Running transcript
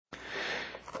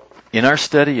In our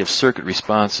study of circuit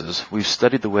responses, we've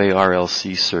studied the way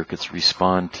RLC circuits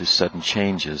respond to sudden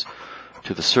changes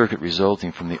to the circuit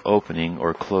resulting from the opening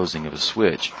or closing of a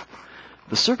switch.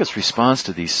 The circuit's response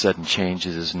to these sudden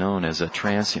changes is known as a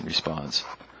transient response.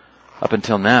 Up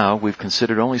until now, we've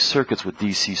considered only circuits with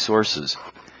DC sources.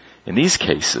 In these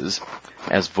cases,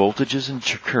 as voltages and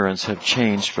currents have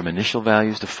changed from initial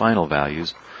values to final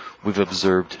values, we've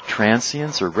observed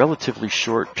transients or relatively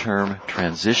short-term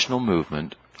transitional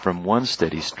movement from one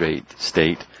steady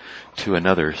state to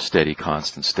another steady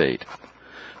constant state.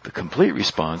 The complete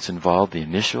response involved the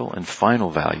initial and final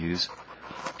values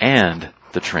and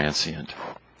the transient.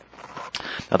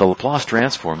 Now, the Laplace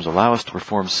transforms allow us to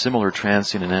perform similar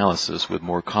transient analysis with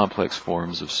more complex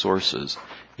forms of sources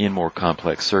in more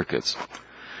complex circuits.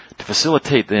 To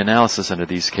facilitate the analysis under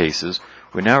these cases,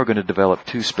 we now are going to develop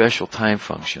two special time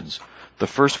functions, the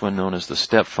first one known as the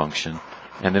step function,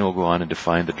 and then we'll go on and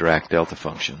define the Dirac delta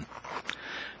function.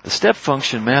 The step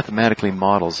function mathematically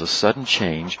models a sudden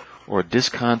change or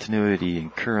discontinuity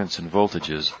in currents and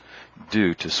voltages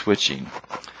due to switching.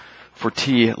 For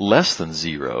t less than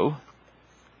 0,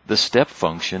 the step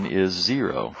function is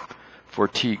 0. For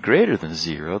t greater than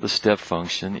 0, the step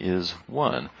function is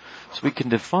 1. So we can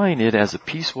define it as a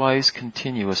piecewise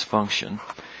continuous function.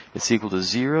 It's equal to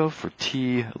 0 for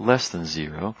t less than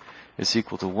 0. It's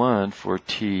equal to 1 for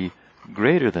t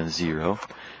greater than 0.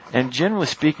 And generally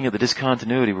speaking of the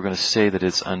discontinuity, we're going to say that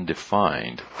it's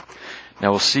undefined.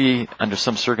 Now we'll see under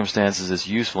some circumstances it's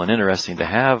useful and interesting to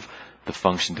have the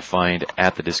function defined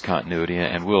at the discontinuity,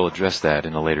 and we'll address that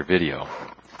in a later video.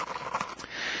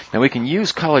 Now we can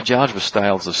use college algebra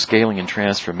styles of scaling and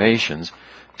transformations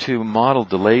to model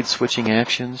delayed switching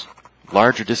actions,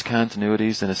 larger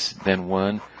discontinuities than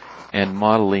one, and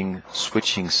modeling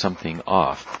switching something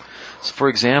off. So for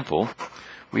example,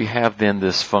 we have then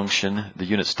this function, the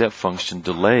unit step function,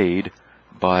 delayed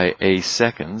by a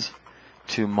seconds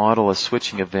to model a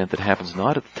switching event that happens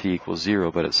not at t equals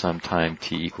 0, but at some time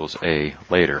t equals a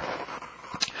later.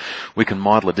 We can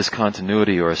model a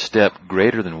discontinuity or a step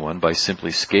greater than 1 by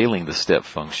simply scaling the step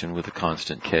function with a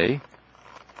constant k.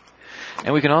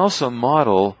 And we can also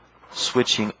model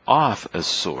switching off a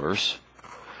source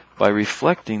by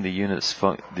reflecting the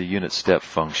unit step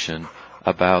function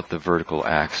about the vertical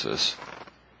axis.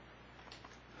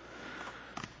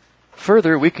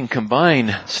 Further, we can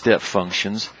combine step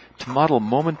functions to model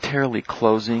momentarily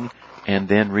closing and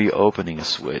then reopening a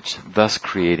switch, thus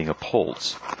creating a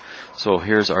pulse. So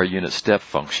here's our unit step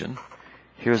function.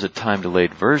 Here's a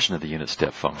time-delayed version of the unit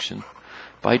step function.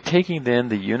 By taking then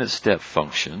the unit step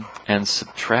function and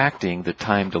subtracting the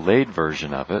time-delayed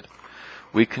version of it,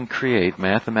 we can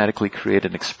mathematically create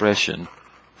an expression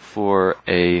for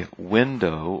a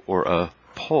window or a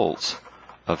pulse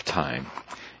of time.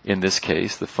 In this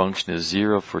case, the function is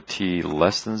 0 for t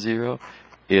less than 0.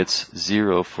 It's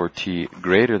 0 for t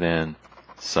greater than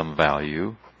some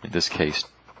value, in this case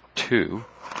 2.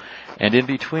 And in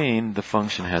between, the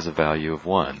function has a value of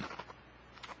 1.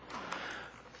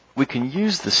 We can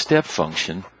use the step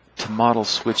function to model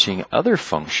switching other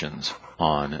functions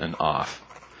on and off.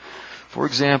 For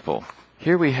example,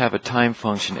 here we have a time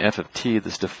function f of t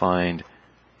that's defined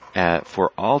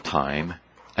for all time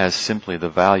as simply the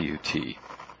value t.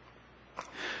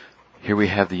 Here we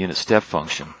have the unit step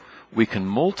function. We can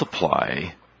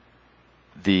multiply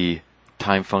the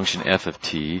time function f of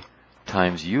t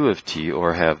times u of t,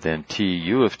 or have then t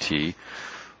u of t,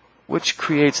 which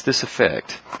creates this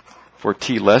effect. For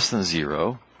t less than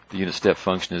 0, the unit step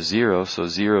function is 0, so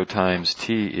 0 times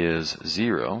t is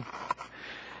 0.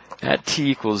 At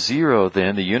t equals 0,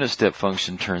 then, the unit step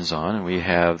function turns on, and we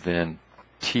have then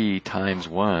t times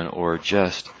 1, or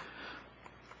just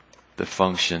the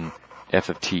function f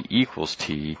of t equals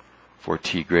t for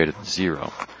t greater than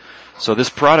 0. So this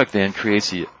product then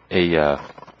creates a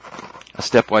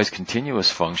stepwise continuous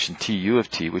function, t u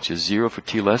of t, which is 0 for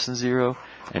t less than 0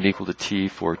 and equal to t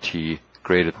for t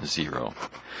greater than 0.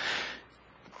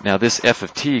 Now this f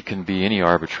of t can be any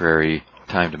arbitrary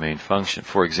time domain function.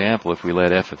 For example, if we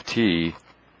let f of t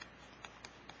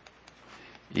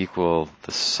equal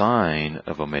the sine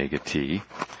of omega t,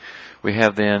 we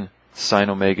have then sine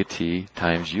omega t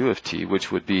times u of t,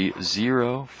 which would be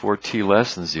 0 for t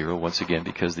less than 0, once again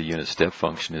because the unit step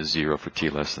function is 0 for t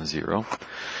less than 0.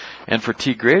 And for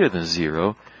t greater than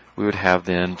 0, we would have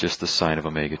then just the sine of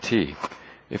omega t.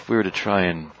 If we were to try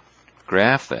and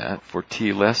graph that, for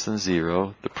t less than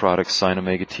 0, the product sine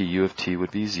omega t u of t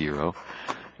would be 0.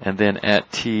 And then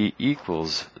at t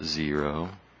equals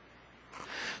 0,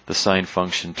 the sine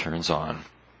function turns on.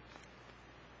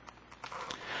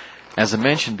 As I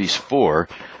mentioned before,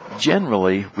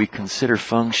 Generally, we consider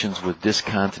functions with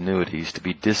discontinuities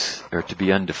to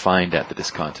be undefined at the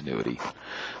discontinuity.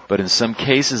 But in some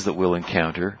cases that we'll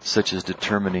encounter, such as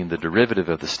determining the derivative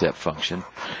of the step function,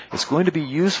 it's going to be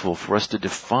useful for us to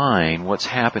define what's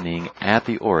happening at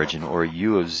the origin, or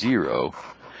u of 0.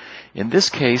 In this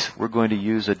case, we're going to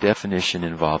use a definition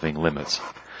involving limits.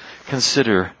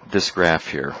 Consider this graph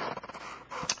here.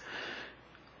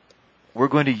 We're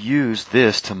going to use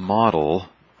this to model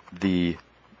the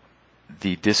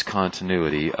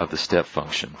discontinuity of the step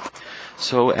function.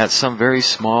 So at some very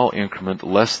small increment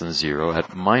less than 0,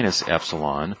 at minus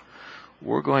epsilon,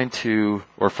 we're going to,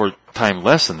 or for time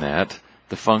less than that,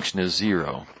 the function is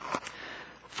 0.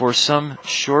 For some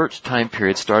short time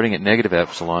period starting at negative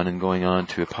epsilon and going on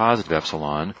to a positive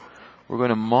epsilon, we're going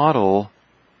to model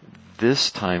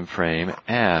this time frame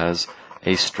as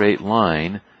a straight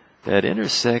line that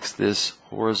intersects this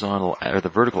horizontal or the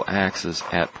vertical axis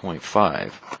at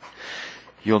 0.5.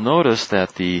 You'll notice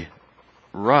that the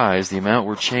rise, the amount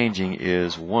we're changing,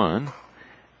 is 1,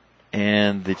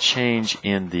 and the change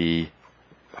in the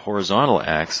horizontal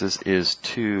axis is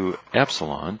 2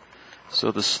 epsilon.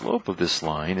 So the slope of this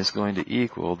line is going to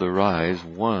equal the rise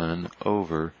 1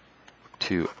 over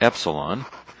 2 epsilon.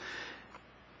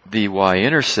 The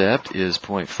y-intercept is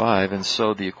 0.5, and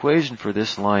so the equation for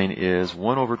this line is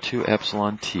 1 over 2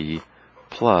 epsilon t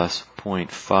plus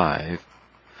 0.5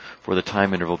 for the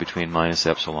time interval between minus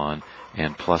epsilon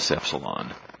and plus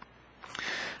epsilon.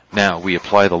 Now, we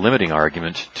apply the limiting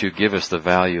argument to give us the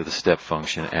value of the step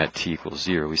function at t equals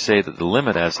 0. We say that the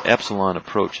limit as epsilon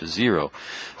approaches 0.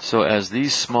 So as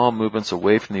these small movements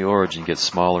away from the origin get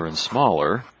smaller and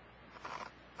smaller,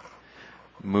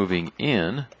 moving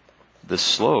in, the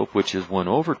slope, which is 1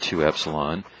 over 2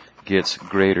 epsilon, gets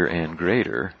greater and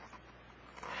greater.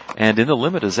 And in the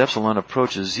limit as epsilon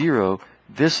approaches 0,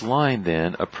 this line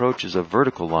then approaches a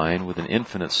vertical line with an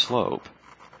infinite slope.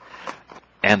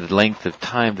 And the length of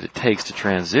time that it takes to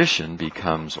transition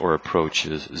becomes or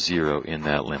approaches 0 in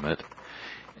that limit.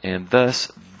 And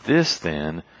thus, this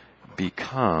then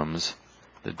becomes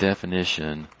the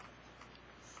definition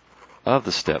of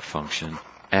the step function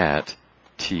at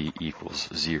t equals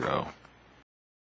 0.